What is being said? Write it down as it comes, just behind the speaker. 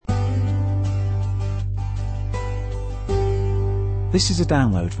This is a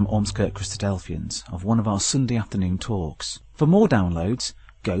download from Ormskirk Christadelphians of one of our Sunday afternoon talks. For more downloads,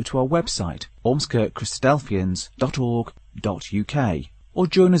 go to our website ormskirkchristadelphians.org.uk or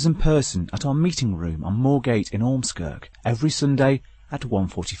join us in person at our meeting room on Moorgate in Ormskirk every Sunday at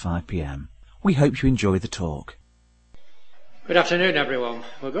 1:45 p.m. We hope you enjoy the talk. Good afternoon, everyone.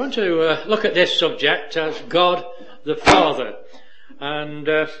 We're going to look at this subject as God the Father. And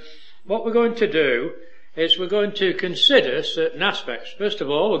what we're going to do is we're going to consider certain aspects. First of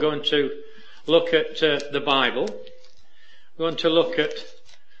all, we're going to look at the Bible. We're going to look at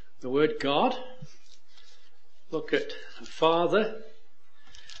the word God, look at Father,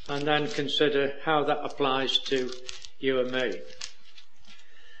 and then consider how that applies to you and me.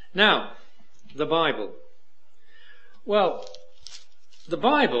 Now, the Bible. Well, the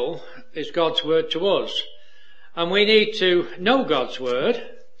Bible is God's word to us, and we need to know God's word.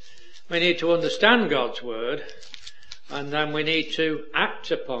 We need to understand God's word, and then we need to act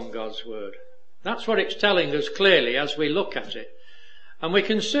upon God's word. That's what it's telling us clearly as we look at it. And we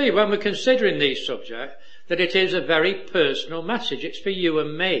can see when we're considering these subjects that it is a very personal message. It's for you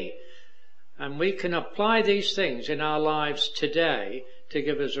and me. And we can apply these things in our lives today to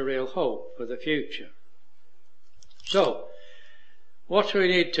give us a real hope for the future. So, what we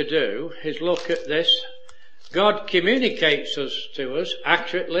need to do is look at this. God communicates to us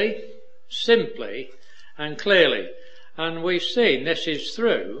accurately, simply and clearly. And we've seen this is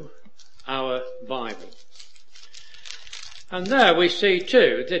through our Bible. And there we see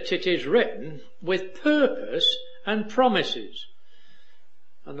too that it is written with purpose and promises.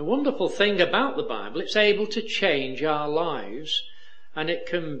 And the wonderful thing about the Bible, it's able to change our lives, and it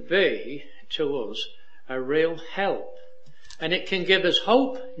can be to us a real help. And it can give us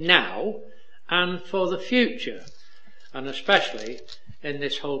hope now and for the future, and especially in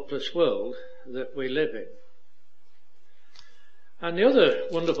this hopeless world that we live in. And the other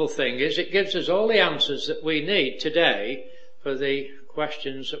wonderful thing is it gives us all the answers that we need today for the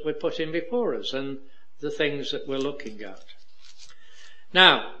questions that we're putting before us and the things that we're looking at.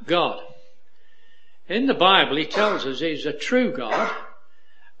 Now, God. In the Bible, he tells us he's a true God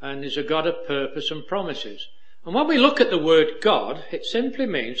and he's a God of purpose and promises. And when we look at the word God, it simply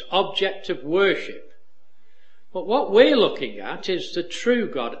means object of worship. But what we're looking at is the true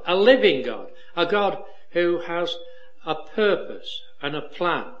God, a living God, a God who has a purpose and a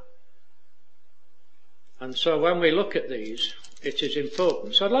plan. And so when we look at these, it is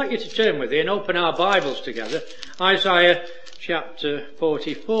important. So I'd like you to turn with me and open our Bibles together. Isaiah chapter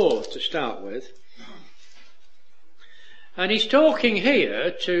 44 to start with. And he's talking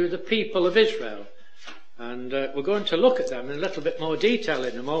here to the people of Israel. And we're going to look at them in a little bit more detail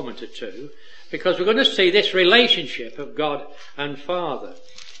in a moment or two, because we're going to see this relationship of God and Father.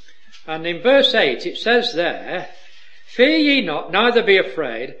 And in verse 8 it says there, "Fear ye not, neither be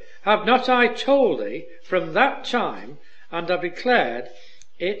afraid. Have not I told thee from that time, and have declared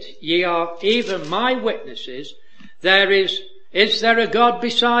it, ye are even my witnesses. Is there a God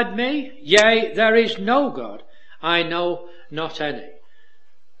beside me? Yea, there is no God. I know not any."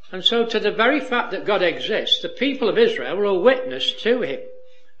 And so to the very fact that God exists, the people of Israel are a witness to him.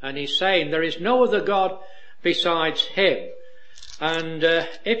 And he's saying there is no other God besides him. And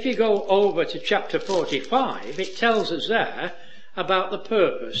if you go over to chapter 45, it tells us there about the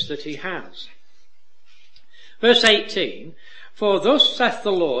purpose that he has. Verse 18, "For thus saith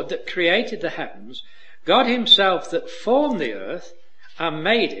the Lord that created the heavens, God himself that formed the earth and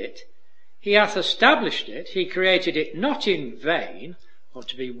made it. He hath established it. He created it not in vain, or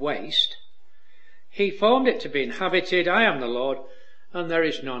to be waste. He formed it to be inhabited. I am the Lord, and there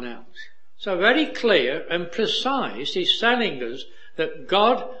is none else." So very clear and precise, he's telling us that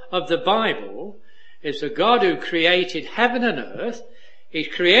God of the Bible is the God who created heaven and earth. He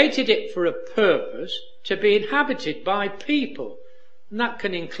created it for a purpose, to be inhabited by people. And that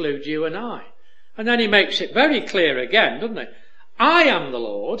can include you and I. And then he makes it very clear again, doesn't he? I am the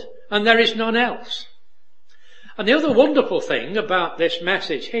Lord, and there is none else. And the other wonderful thing about this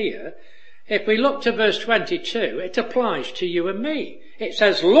message here, if we look to verse 22, it applies to you and me. It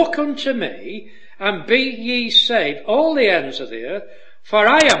says, "Look unto me, and be ye saved, all the ends of the earth, for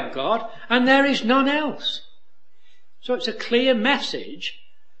I am God, and there is none else." So it's a clear message.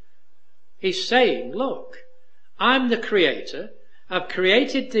 He's saying, look, I'm the creator. I've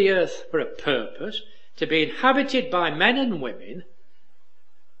created the earth for a purpose, to be inhabited by men and women.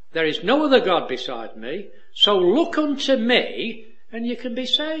 There is no other God beside me. So look unto me, and you can be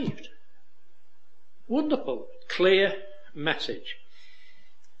saved. Wonderful, clear message.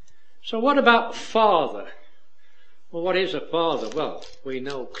 So what about Father? Well, what is a father? Well, we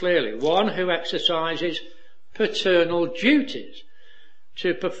know clearly one who exercises paternal duties.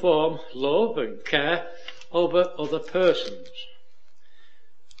 to perform love and care over other persons.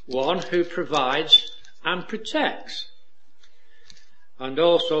 One who provides and protects, and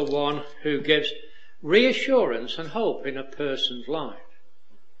also one who gives reassurance and hope in a person's life.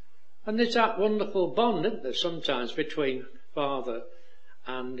 And there's that wonderful bond, isn't there, sometimes between father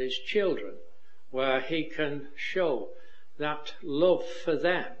and his children, where he can show that love for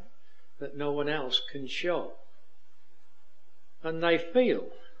them that no one else can show. And they feel,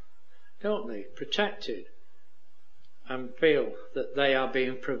 don't they, protected, and feel that they are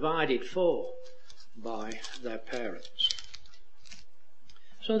being provided for by their parents.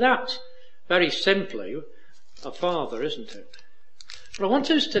 So that's very simply a father, isn't it? But I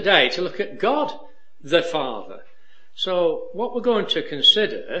want us today to look at God the Father. So what we're going to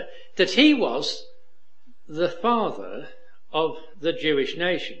consider, that he was the father of the Jewish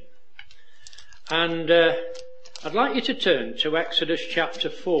nation. And I'd like you to turn to Exodus chapter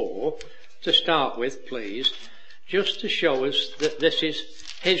 4 to start with, please, just to show us that this is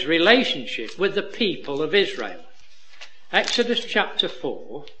his relationship with the people of Israel. Exodus chapter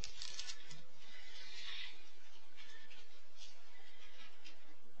 4.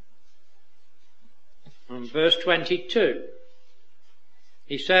 And verse 22.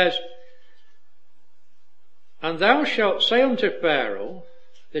 He says, "And thou shalt say unto Pharaoh,"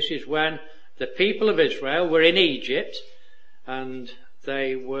 this is when the people of Israel were in Egypt and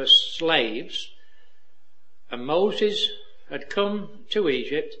they were slaves, and Moses had come to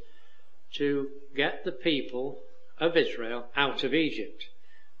Egypt to get the people of Israel out of Egypt.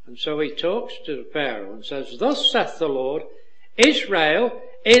 And so he talks to Pharaoh and says, "Thus saith the Lord, Israel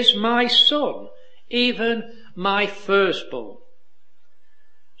is my son, even my firstborn."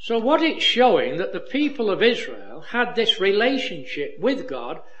 So what it's showing, that the people of Israel had this relationship with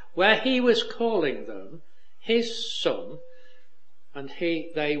God where he was calling them his son and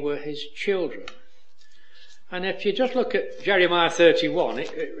they were his children. And if you just look at Jeremiah 31,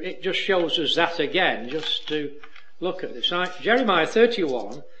 it just shows us that again, just to look at this. Now, Jeremiah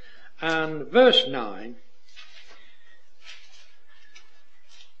 31 and verse 9.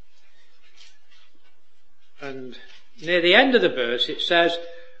 And near the end of the verse it says,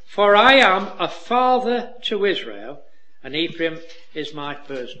 "For I am a father to Israel, and Ephraim is my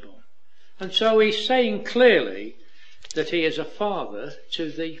firstborn." And so he's saying clearly that he is a father to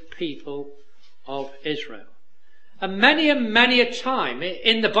the people of Israel. And many a time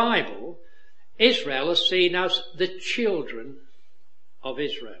in the Bible, Israel is seen as the children of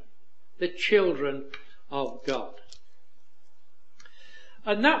Israel, the children of God.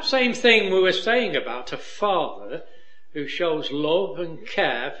 And that same thing we were saying about a father who shows love and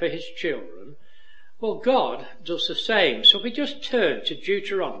care for his children, well, God does the same. So we just turn to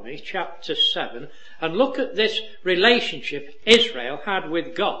Deuteronomy chapter 7 and look at this relationship Israel had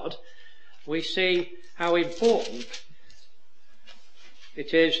with God. We see how important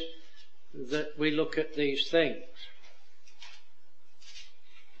it is that we look at these things.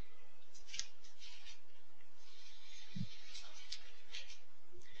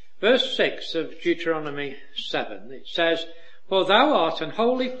 Verse 6 of Deuteronomy 7, it says, "For thou art an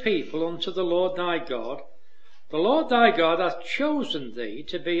holy people unto the Lord thy God. The Lord thy God hath chosen thee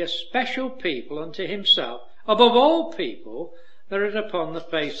to be a special people unto himself, above all people that are upon the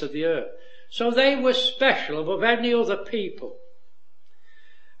face of the earth." So they were special above any other people.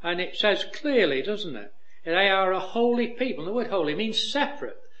 And it says clearly, doesn't it? They are a holy people. The word holy means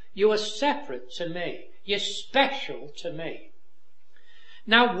separate. You are separate to me. You're special to me.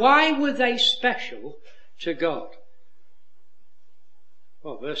 Now, why were they special to God?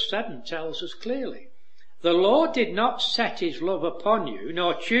 Well, verse 7 tells us clearly. "The Lord did not set his love upon you,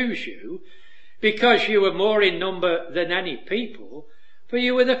 nor choose you, because you were more in number than any people, for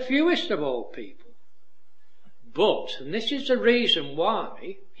you were the fewest of all people. But," and this is the reason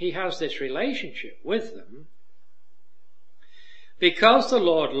why he has this relationship with them, "because the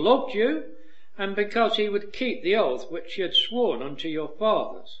Lord loved you, and because he would keep the oath which he had sworn unto your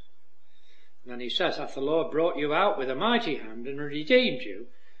fathers." And then he says, "Hath the Lord brought you out with a mighty hand, and redeemed you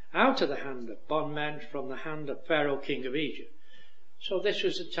out of the hand of bondmen, from the hand of Pharaoh king of Egypt." So this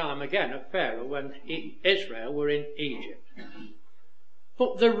was the time again of Pharaoh when Israel were in Egypt.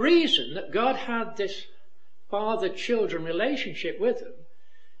 But the reason that God had this father-children relationship with them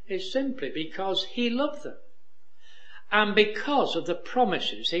is simply because he loved them, and because of the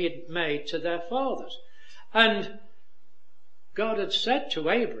promises he had made to their fathers. And God had said to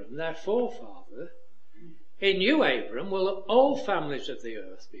Abram, their forefather, "In you, Abram, will all families of the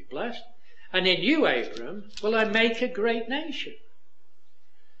earth be blessed, and in you, Abram, will I make a great nation."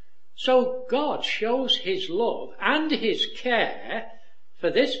 So God shows his love and his care for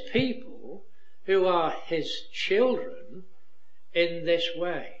this people who are his children in this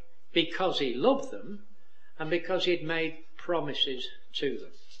way, because he loved them and because he'd made promises to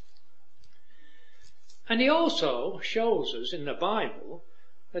them. And he also shows us in the Bible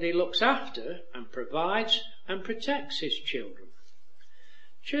that he looks after and provides and protects his children.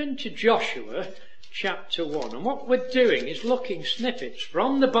 Turn to Joshua chapter 1. And what we're doing is looking snippets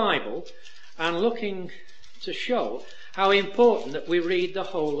from the Bible and looking to show how important that we read the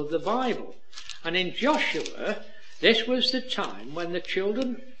whole of the Bible. And in Joshua, this was the time when the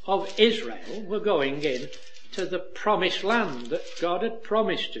children of Israel were going in to the promised land that God had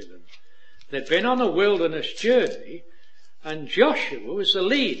promised to them. They'd been on a wilderness journey, and Joshua was the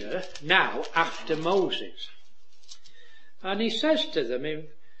leader now after Moses. And he says to them in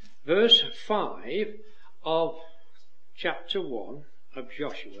verse 5 of chapter 1 of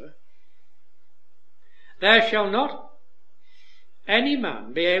Joshua, "There shall not any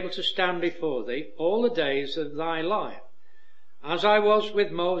man be able to stand before thee all the days of thy life. As I was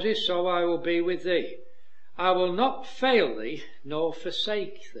with Moses, so I will be with thee. I will not fail thee nor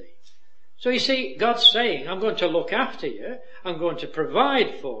forsake thee." So you see, God's saying, I'm going to look after you, I'm going to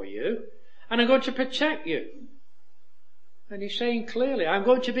provide for you, and I'm going to protect you. And he's saying clearly, I'm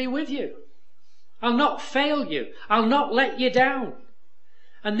going to be with you. I'll not fail you. I'll not let you down.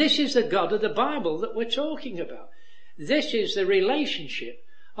 And this is the God of the Bible that we're talking about. This is the relationship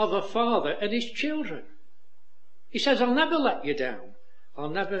of a father and his children. He says, I'll never let you down. I'll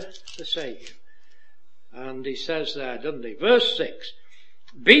never forsake you. And he says there, doesn't he? Verse 6,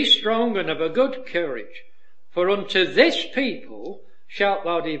 "Be strong and of a good courage, for unto this people shalt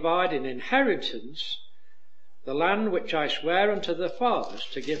thou divide in inheritance the land which I swear unto the fathers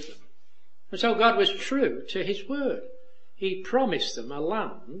to give them." And so God was true to his word. He promised them a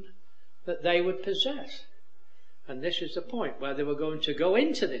land that they would possess. And this is the point where they were going to go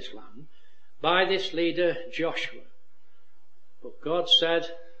into this land by this leader Joshua. But God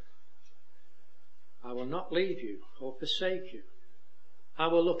said, I will not leave you or forsake you. I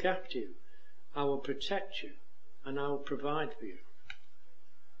will look after you. I will protect you. And I will provide for you.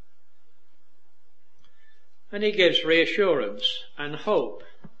 And he gives reassurance and hope.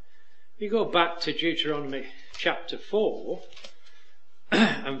 You go back to Deuteronomy chapter 4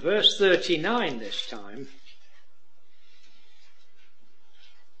 and verse 39 this time.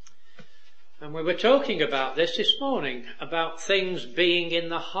 And we were talking about this morning, about things being in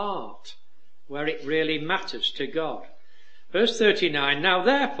the heart, where it really matters to God. Verse 39, "Now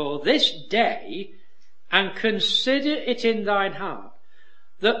therefore this day, and consider it in thine heart,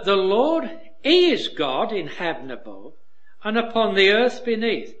 that the Lord, he is God in heaven above, and upon the earth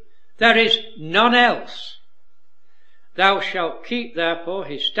beneath. There is none else. Thou shalt keep therefore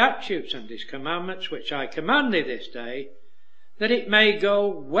his statutes and his commandments, which I command thee this day, that it may go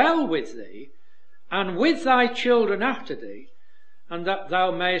well with thee, and with thy children after thee, and that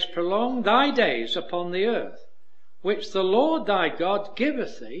thou mayest prolong thy days upon the earth, which the Lord thy God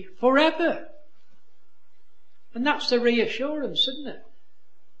giveth thee forever." And that's the reassurance, isn't it?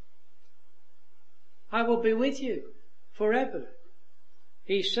 I will be with you forever.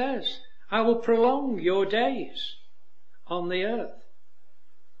 He says, I will prolong your days on the earth.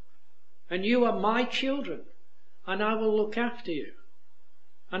 And you are my children, and I will look after you.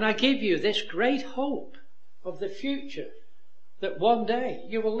 And I give you this great hope of the future, that one day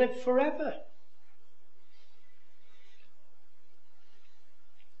you will live forever.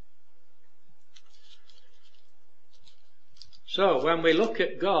 So when we look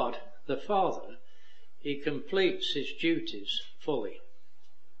at God the Father, he completes his duties fully.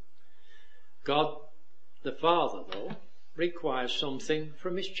 God the Father, though, requires something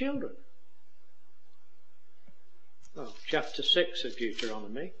from his children. Well, chapter 6 of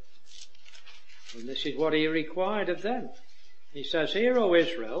Deuteronomy, and this is what he required of them. He says, "Hear, O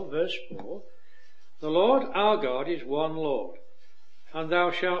Israel," verse 4, "the Lord our God is one Lord, and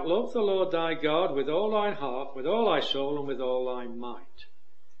thou shalt love the Lord thy God with all thine heart, with all thy soul, and with all thy might.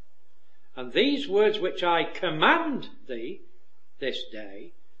 And these words which I command thee this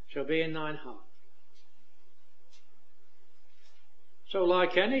day shall be in thine heart." So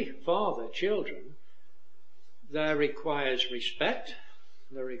like any father, children, there requires respect,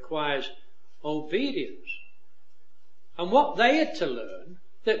 there requires obedience. And what they had to learn,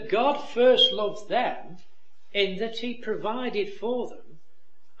 that God first loved them in that he provided for them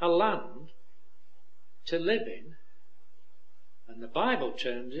a land to live in, and the Bible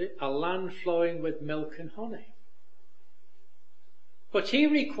terms it a land flowing with milk and honey. But he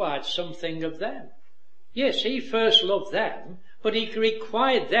required something of them. Yes, he first loved them, but he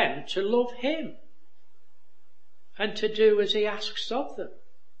required them to love him. and to do as he asks of them.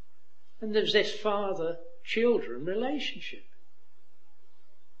 And there's this father-children relationship.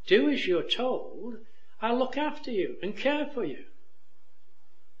 Do as you're told, I'll look after you and care for you.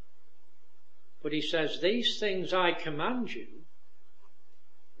 But he says, these things I command you.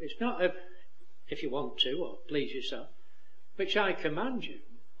 It's not if you want to or please yourself, which I command you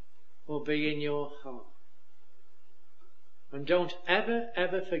will be in your heart. And don't ever,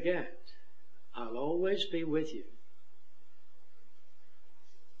 ever forget, I'll always be with you.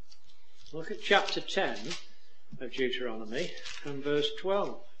 Look at chapter 10 of Deuteronomy and verse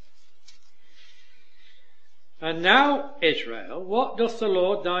 12. And now, Israel, what doth the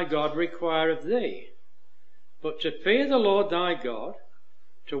Lord thy God require of thee? But to fear the Lord thy God,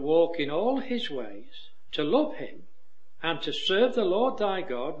 to walk in all his ways, to love him, and to serve the Lord thy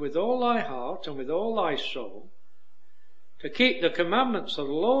God with all thy heart and with all thy soul, to keep the commandments of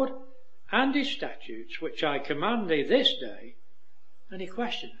the Lord and his statutes, which I command thee this day. And he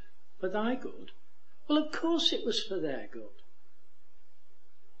questioned, for thy good? Well, of course it was for their good.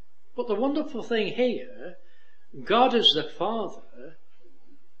 But the wonderful thing here, God as the Father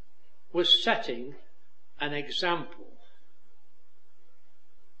was setting an example.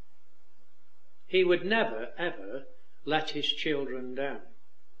 He would never, ever let his children down.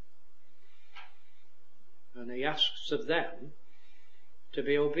 And he asks of them to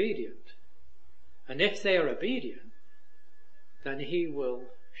be obedient. And if they are obedient, then he will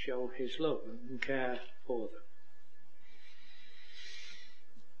show his love and care for them.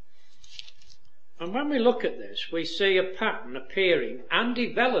 And when we look at this, we see a pattern appearing and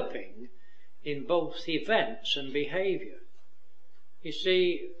developing in both events and behaviour. You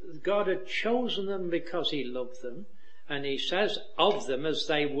see, God had chosen them because he loved them, and he says of them as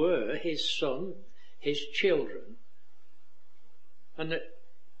they were his son, his children, and that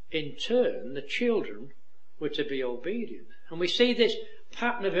in turn the children were to be obedient. And we see this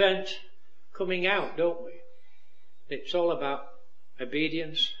pattern of event coming out, don't we? It's all about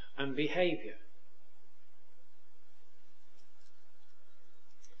obedience and behaviour.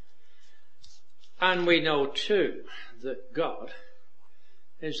 And we know too that God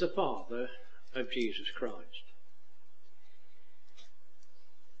is the Father of Jesus Christ.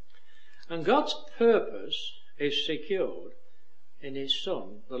 And God's purpose is secured in his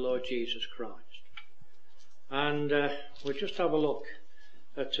Son, the Lord Jesus Christ. And we'll just have a look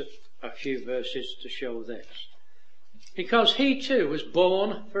at a few verses to show this. Because he too was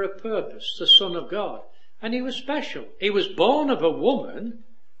born for a purpose, the Son of God. And he was special. He was born of a woman,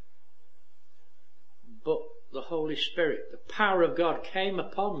 but the Holy Spirit, the power of God came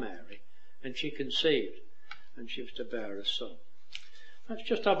upon Mary, and she conceived, and she was to bear a son. Let's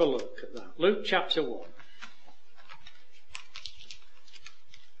just have a look at that. Luke chapter 1.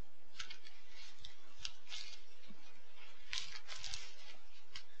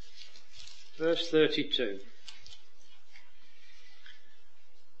 Verse 32.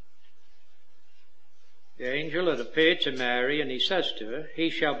 The angel had appeared to Mary, and he says to her,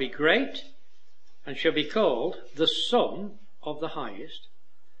 he shall be great, and shall be called the Son of the Highest.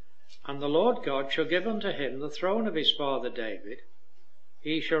 And the Lord God shall give unto him the throne of his father David.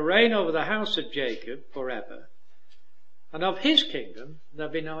 He shall reign over the house of Jacob forever, and of his kingdom there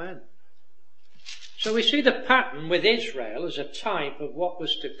be no end. So we see the pattern with Israel as a type of what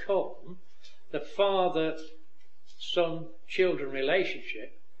was to come, the father, son, children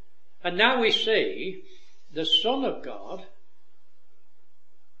relationship. And now we see the Son of God,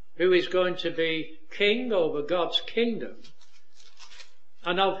 who is going to be king over God's kingdom.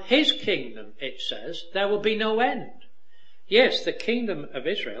 And of his kingdom, it says, there will be no end. Yes, the kingdom of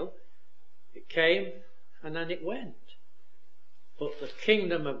Israel, it came and then it went. But the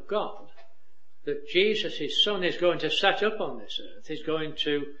kingdom of God, that Jesus, his Son, is going to set up on this earth, is going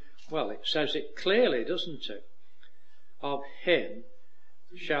to, well, it says it clearly, doesn't it? Of him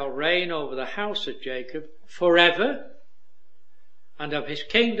shall reign over the house of Jacob forever, and of his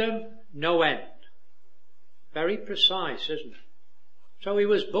kingdom no end. Very precise, isn't it? So he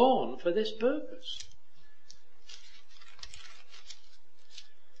was born for this purpose.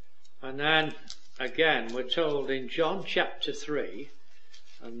 And then, again, we're told in John chapter 3,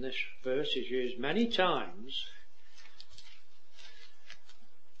 and this verse is used many times.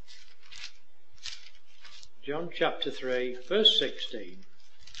 John chapter 3, verse 16.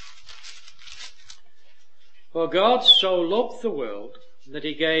 For God so loved the world that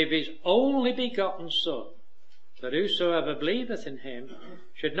he gave his only begotten Son, that whosoever believeth in him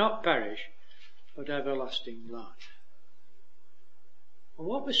should not perish, but everlasting life. And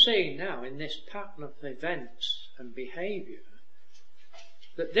what we're seeing now in this pattern of events and behaviour,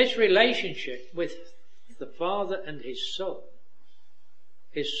 that this relationship with the Father and his Son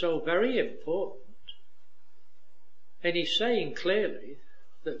is so very important. And he's saying clearly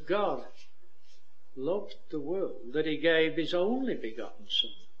that God loved the world, that he gave his only begotten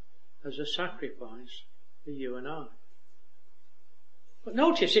Son as a sacrifice for you and I. But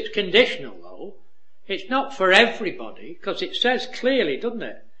notice it's conditional though. It's not for everybody, because it says clearly, doesn't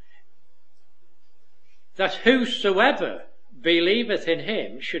it, that whosoever believeth in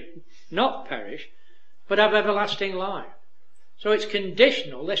him should not perish, but have everlasting life. So it's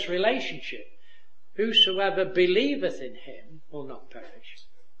conditional, this relationship. Whosoever believeth in him will not perish.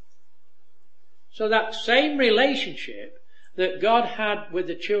 So that same relationship that God had with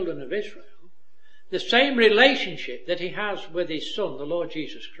the children of Israel, the same relationship that he has with his Son, the Lord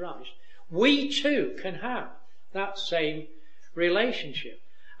Jesus Christ, we too can have that same relationship.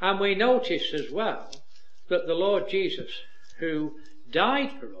 And we notice as well that the Lord Jesus, who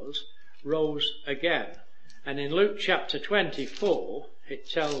died for us, rose again. And in Luke chapter 24, it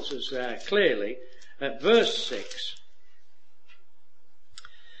tells us there clearly at verse 6,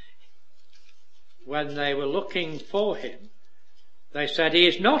 when they were looking for him, they said, "He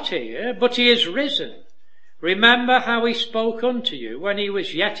is not here, but he is risen. Remember how he spoke unto you when he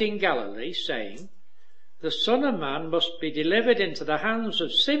was yet in Galilee, saying, The Son of Man must be delivered into the hands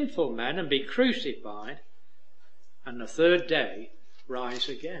of sinful men and be crucified, and the third day rise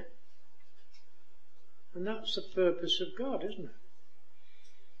again." And that's the purpose of God, isn't it?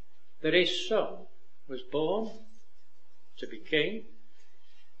 That his Son was born to be king.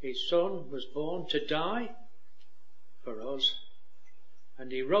 His Son was born to die for us.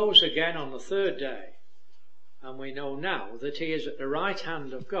 And he rose again on the third day. And we know now that he is at the right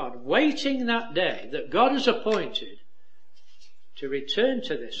hand of God, waiting that day that God has appointed to return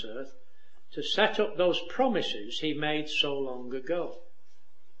to this earth to set up those promises he made so long ago.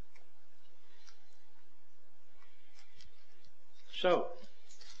 So,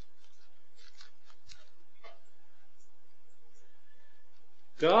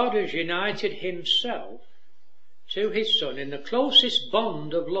 God has united himself to his Son in the closest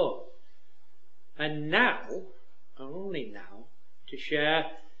bond of love. And now, only now, to share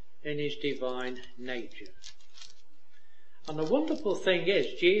in his divine nature. And the wonderful thing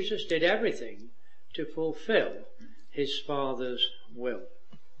is, Jesus did everything to fulfill his Father's will.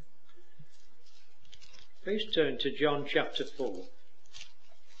 Please turn to John chapter 4,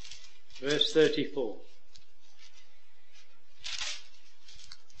 verse 34.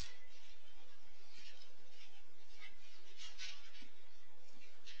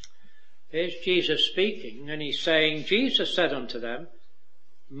 Here's Jesus speaking, and he's saying, Jesus said unto them,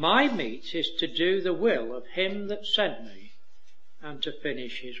 My meat is to do the will of him that sent me, and to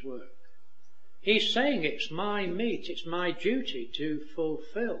finish his work. He's saying it's my meat, it's my duty to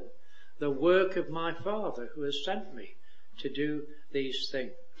fulfill the work of my Father who has sent me to do these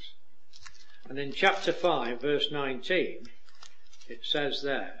things. And in chapter 5, verse 19, it says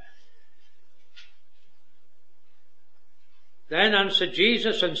there, Then answered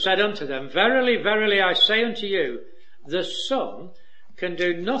Jesus and said unto them, Verily, verily, I say unto you, the Son can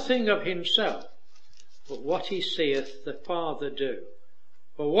do nothing of himself, but what he seeth the Father do.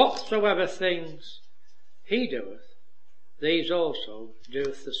 For whatsoever things he doeth, these also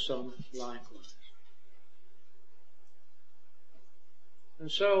doeth the Son likewise. And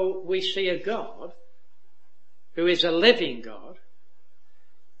so we see a God who is a living God,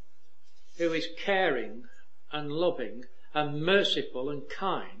 who is caring and loving and merciful and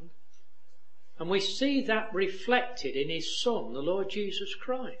kind. And we see that reflected in his Son, the Lord Jesus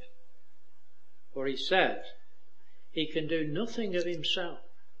Christ. For he says, he can do nothing of himself,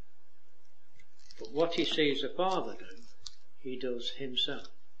 but what he sees the Father do, he does himself.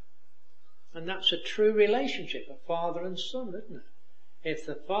 And that's a true relationship of Father and Son, isn't it? If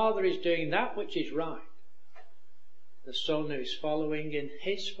the Father is doing that which is right, the Son is following in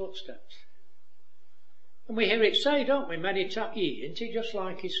his footsteps. And we hear it say, don't we, many times, isn't he just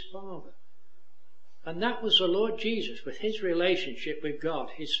like his Father? And that was the Lord Jesus with his relationship with God,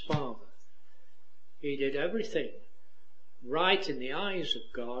 his Father. He did everything right in the eyes of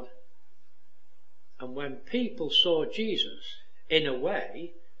God. And when people saw Jesus, in a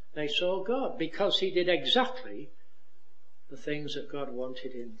way, they saw God, because he did exactly the things that God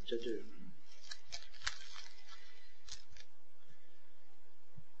wanted him to do.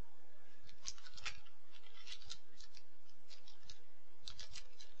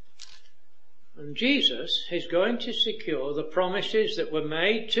 And Jesus is going to secure the promises that were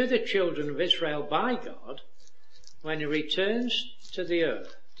made to the children of Israel by God when he returns to the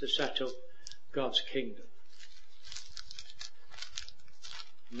earth to set up God's kingdom.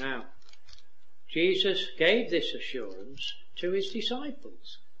 Now, Jesus gave this assurance to his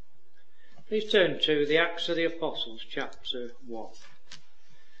disciples. Please turn to the Acts of the Apostles, chapter 1.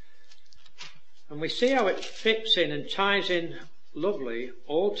 And we see how it fits in and ties in lovely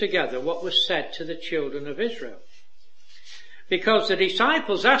all together what was said to the children of Israel. Because the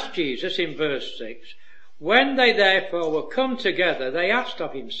disciples asked Jesus in verse 6, when they therefore were come together, they asked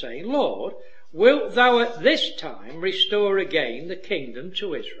of him, saying, Lord, wilt thou at this time restore again the kingdom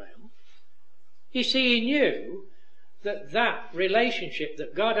to Israel? You see, he knew that relationship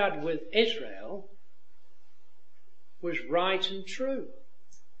that God had with Israel was right and true.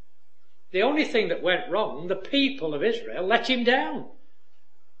 The only thing that went wrong, the people of Israel let him down.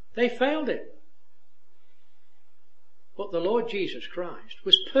 They failed him. But the Lord Jesus Christ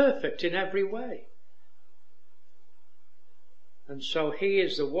was perfect in every way. And so he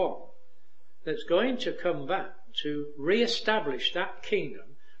is the one that's going to come back to re-establish that kingdom.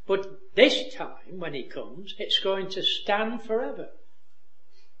 But this time, when he comes, it's going to stand forever.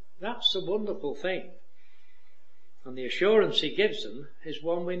 That's the wonderful thing. And the assurance he gives them is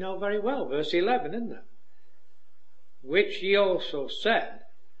one we know very well. Verse 11, isn't it? Which ye also said,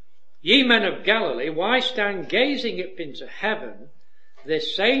 Ye men of Galilee, why stand gazing up into heaven?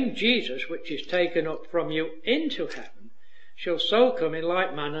 This same Jesus which is taken up from you into heaven shall so come in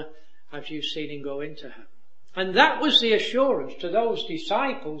like manner as you've seen him go into heaven. And that was the assurance to those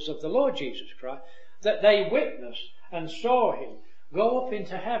disciples of the Lord Jesus Christ, that they witnessed and saw him go up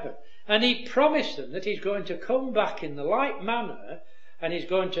into heaven. And he promised them that he's going to come back in the like manner and he's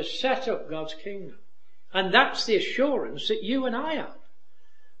going to set up God's kingdom. And that's the assurance that you and I have,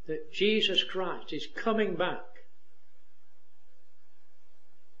 that Jesus Christ is coming back.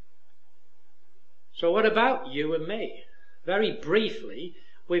 So what about you and me? Very briefly,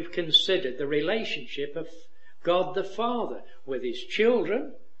 we've considered the relationship of God the Father with his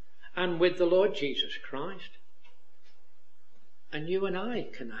children and with the Lord Jesus Christ. And you and I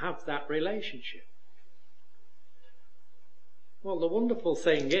can have that relationship. Well, the wonderful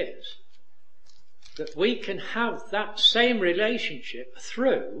thing is that we can have that same relationship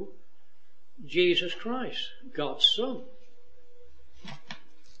through Jesus Christ, God's Son.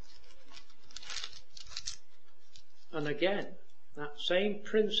 And again, that same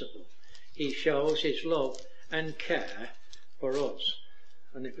principle, he shows his love and care for us.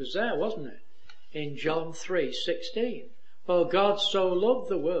 And it was there, wasn't it? In John 3:16. For God so loved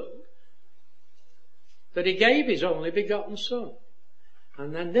the world that he gave his only begotten Son.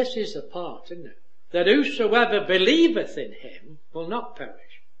 And then this is the part, isn't it? That whosoever believeth in him will not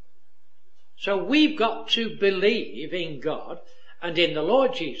perish. So we've got to believe in God and in the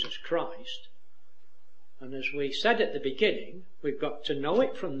Lord Jesus Christ. And as we said at the beginning, we've got to know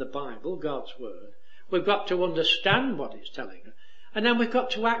it from the Bible, God's Word. We've got to understand what it's telling us. And then we've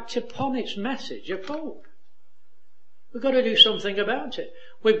got to act upon its message of hope. We've got to do something about it.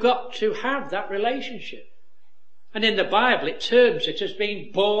 We've got to have that relationship. And in the Bible it terms it as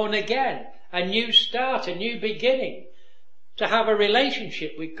being born again. A new start, a new beginning. To have a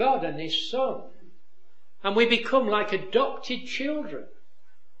relationship with God and his Son. And we become like adopted children.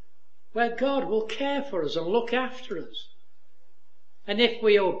 Where God will care for us and look after us. And if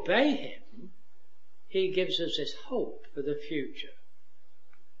we obey him, he gives us this hope for the future.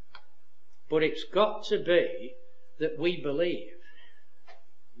 But it's got to be that we believe.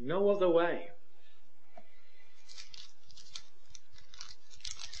 No other way.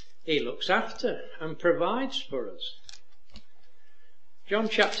 He looks after and provides for us. John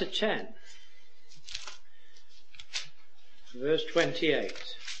chapter 10, verse 28.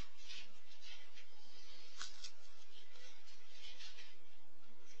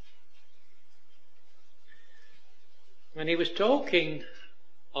 And he was talking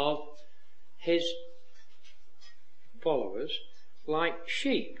of his followers like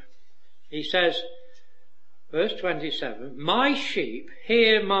sheep. He says, verse 27, My sheep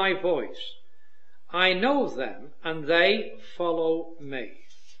hear my voice. I know them, and they follow me.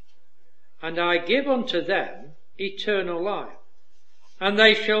 And I give unto them eternal life, and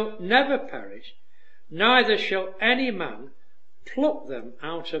they shall never perish, neither shall any man pluck them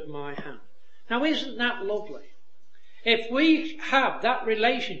out of my hand. Now isn't that lovely? If we have that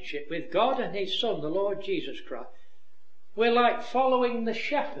relationship with God and his Son, the Lord Jesus Christ, we're like following the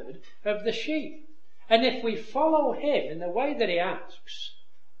shepherd of the sheep. And if we follow him in the way that he asks,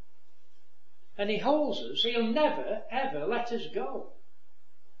 and he holds us, he'll never, ever let us go.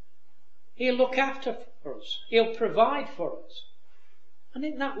 He'll look after for us. He'll provide for us. And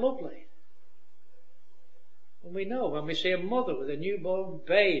isn't that lovely? And we know when we see a mother with a newborn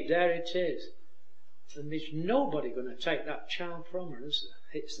babe, there it is. And there's nobody going to take that child from her, is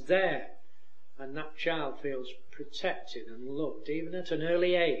there? It's there. And that child feels protected and loved, even at an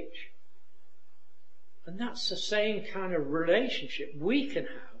early age. And that's the same kind of relationship we can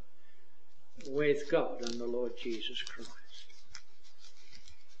have with God and the Lord Jesus Christ.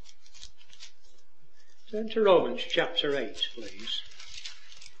 Turn to Romans chapter 8, please.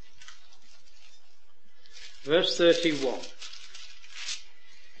 Verse 31.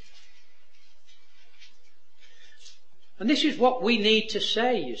 And this is what we need to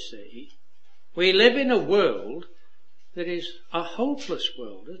say, you see. We live in a world that is a hopeless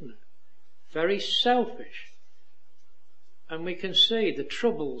world, isn't it? Very selfish. And we can see the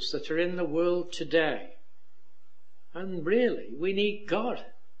troubles that are in the world today. And really, we need God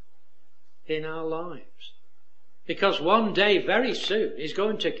in our lives. Because one day, very soon, He's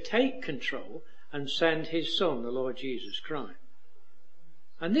going to take control and send His Son, the Lord Jesus Christ.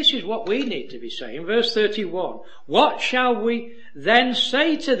 And this is what we need to be saying. Verse 31. What shall we then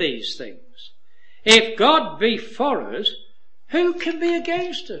say to these things? If God be for us, who can be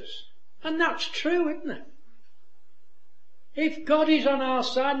against us? And that's true, isn't it? If God is on our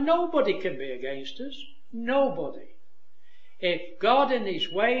side, nobody can be against us. Nobody. If God and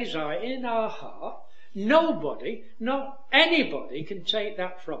His ways are in our heart, nobody, not anybody, can take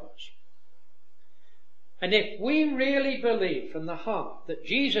that from us. And if we really believe from the heart that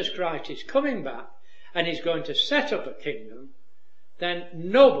Jesus Christ is coming back and He's going to set up a kingdom, then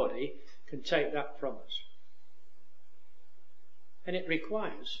nobody can take that from us. And it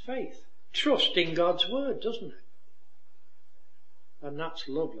requires faith. Trust in God's word, doesn't it? And that's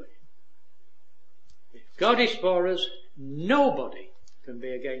lovely. If God is for us, nobody can be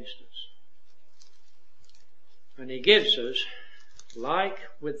against us. And He gives us, like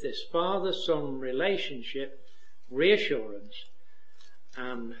with this father-son relationship, reassurance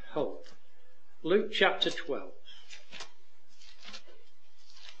and hope. Luke chapter 12.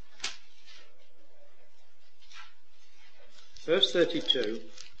 Verse 32.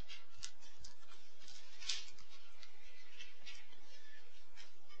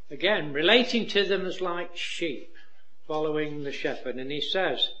 Again, relating to them as like sheep, following the shepherd. And He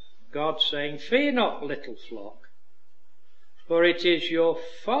says, God saying, fear not, little flock, for it is your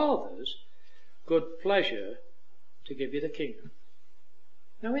Father's good pleasure to give you the kingdom.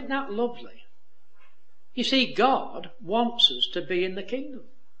 Now, isn't that lovely? You see, God wants us to be in the kingdom.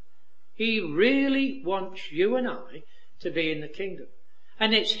 He really wants you and I to be in the kingdom.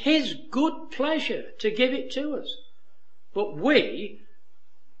 And it's His good pleasure to give it to us. But we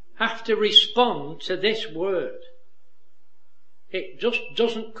have to respond to this word. It just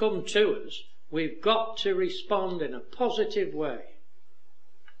doesn't come to us. We've got to respond in a positive way.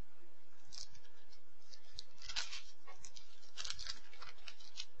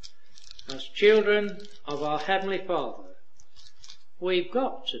 As children of our Heavenly Father, we've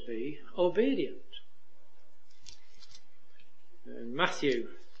got to be obedient. In Matthew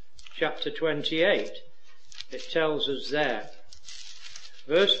chapter 28, it tells us there,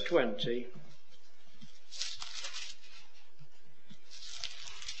 verse 20,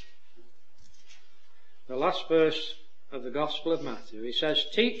 the last verse of the Gospel of Matthew, he says,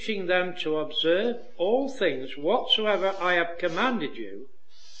 teaching them to observe all things whatsoever I have commanded you,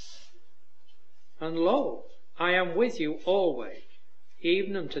 and lo, I am with you always,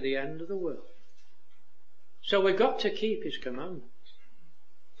 even unto the end of the world. So we've got to keep His commandments.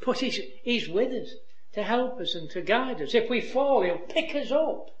 But He's with us to help us and to guide us. If we fall, He'll pick us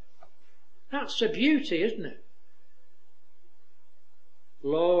up. That's the beauty, isn't it?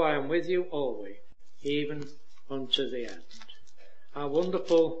 Lo, I am with you always, even unto the end. How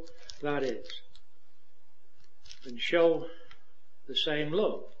wonderful that is. And show the same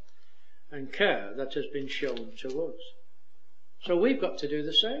love and care that has been shown to us. So we've got to do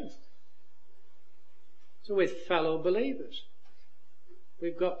the same. So with fellow believers,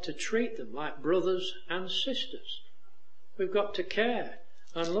 we've got to treat them like brothers and sisters. We've got to care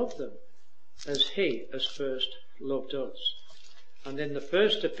and love them as He has first loved us. And in the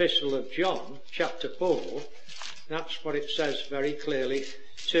first epistle of John, chapter 4, that's what it says very clearly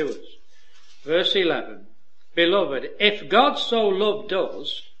to us. Verse 11, Beloved, if God so loved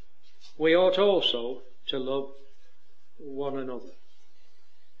us, we ought also to love one another.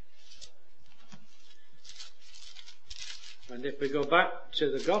 And if we go back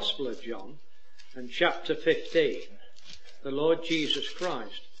to the Gospel of John and chapter 15, the Lord Jesus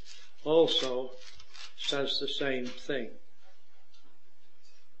Christ also says the same thing.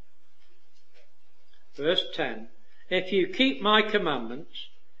 Verse 10, If you keep my commandments,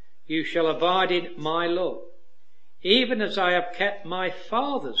 you shall abide in my love, even as I have kept my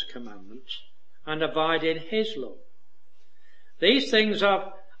Father's commandments and abide in His love. These things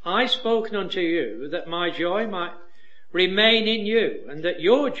have I spoken unto you that my joy might remain in you, and that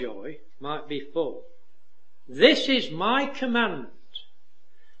your joy might be full. This is my commandment,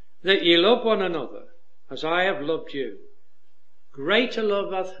 that ye love one another as I have loved you. Greater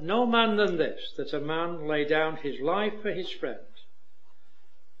love hath no man than this, that a man lay down his life for his friend.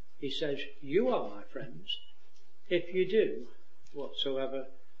 He says, you are my friends, if you do whatsoever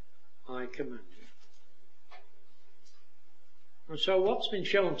I command you. And so what's been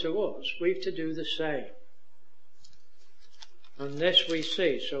shown to us, we've to do the same. And this we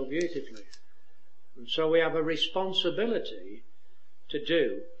see so beautifully. And so we have a responsibility to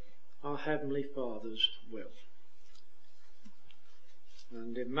do our Heavenly Father's will.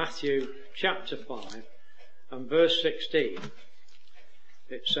 And in Matthew chapter 5 and verse 16,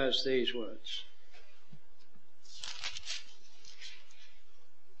 it says these words.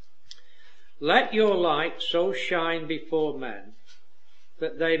 Let your light so shine before men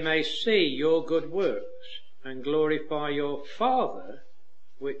that they may see your good works and glorify your Father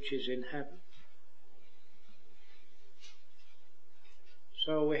which is in heaven.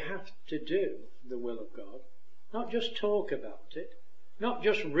 So we have to do the will of God, not just talk about it, not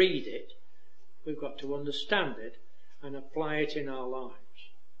just read it. We've got to understand it and apply it in our lives,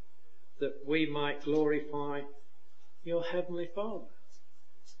 that we might glorify your Heavenly Father.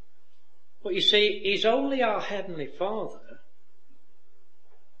 But you see, He's only our Heavenly Father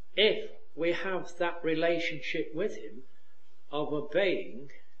if we have that relationship with Him of obeying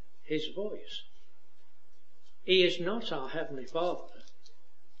His voice. He is not our Heavenly Father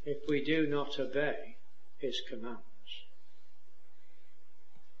if we do not obey His commands.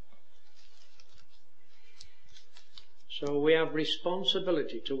 So we have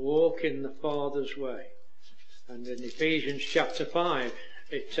responsibility to walk in the Father's way. And in Ephesians chapter 5,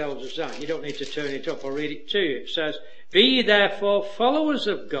 it tells us that. You don't need to turn it up, I'll read it to you. It says, be ye therefore followers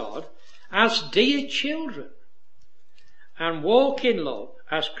of God as dear children, and walk in love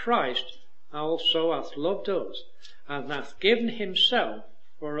as Christ also hath loved us, and hath given himself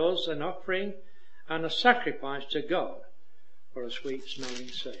for us an offering and a sacrifice to God for a sweet smelling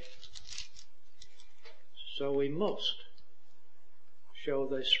savour. So we must show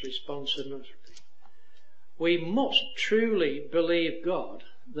this responsibility. We must truly believe God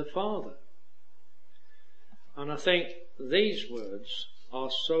the Father. And I think these words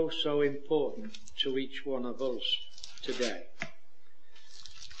are so important to each one of us today.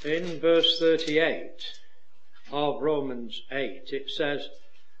 In verse 38 of Romans 8 it says,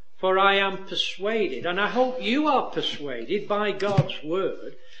 for I am persuaded, and I hope you are persuaded by God's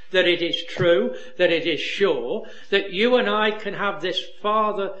word, that it is true, that it is sure, that you and I can have this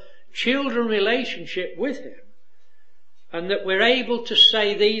father-children relationship with Him, and that we're able to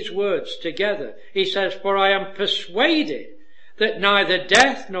say these words together. He says, for I am persuaded that neither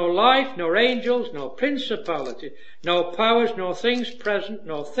death, nor life, nor angels, nor principality, nor powers, nor things present,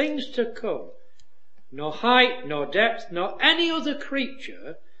 nor things to come, nor height, nor depth, nor any other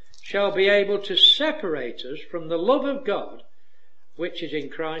creature shall be able to separate us from the love of God which is in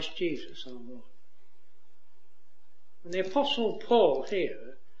Christ Jesus our Lord. And the Apostle Paul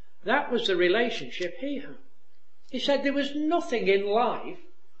here, that was the relationship he had. He said there was nothing in life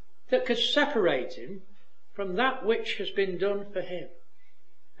that could separate him from that which has been done for him.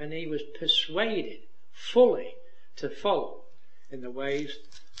 And he was persuaded fully to follow in the ways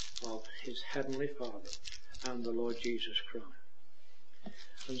of his Heavenly Father and the Lord Jesus Christ.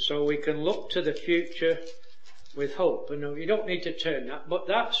 And so we can look to the future with hope. And you don't need to turn that, but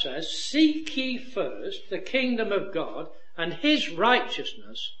that says, seek ye first the kingdom of God and His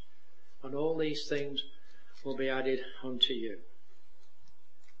righteousness, and all these things will be added unto you.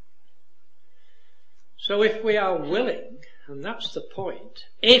 So if we are willing, and that's the point,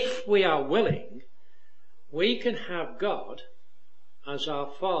 if we are willing, we can have God as our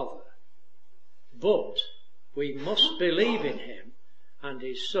Father. But we must believe in Him and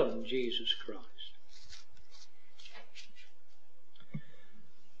His Son, Jesus Christ.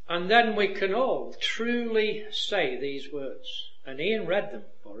 And then we can all truly say these words. And Ian read them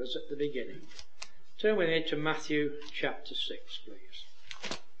for us at the beginning. Turn with me to Matthew chapter 6, please.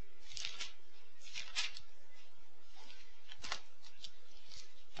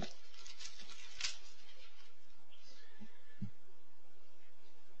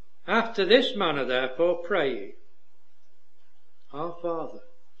 After this manner, therefore, pray ye, our Father.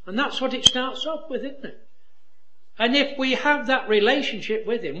 And that's what it starts off with, isn't it? And if we have that relationship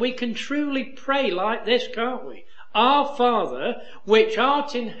with Him, we can truly pray like this, can't we? Our Father, which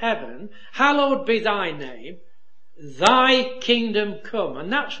art in heaven, hallowed be thy name, thy kingdom come.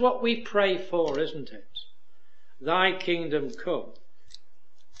 And that's what we pray for, isn't it? Thy kingdom come.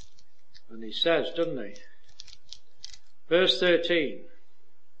 And he says, doesn't he? Verse 13.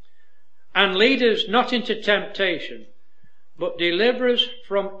 And lead us not into temptation, but deliver us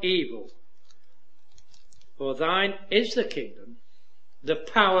from evil. For thine is the kingdom, the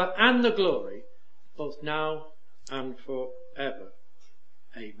power and the glory, both now and forever.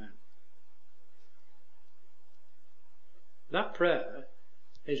 Amen. That prayer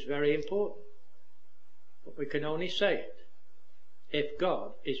is very important. But we can only say it if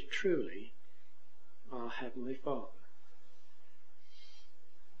God is truly our Heavenly Father.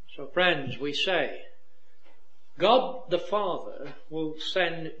 So friends, we say, God the Father will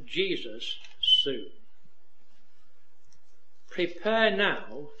send Jesus soon. Prepare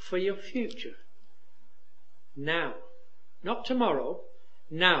now for your future. Now. Not tomorrow.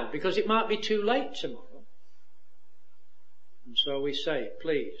 Now. Because it might be too late tomorrow. And so we say,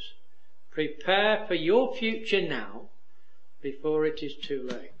 please, prepare for your future now before it is too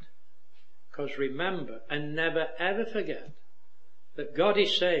late. Because remember and never ever forget that God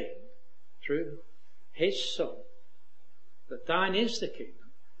is saying through His Son that thine is the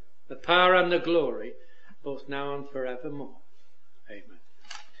kingdom, the power and the glory, both now and forevermore. Amen.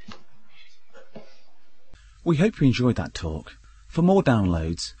 We hope you enjoyed that talk. For more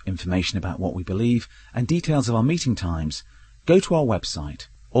downloads, information about what we believe, and details of our meeting times, go to our website,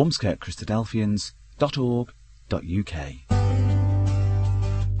 ormskirkchristadelphians.org.uk.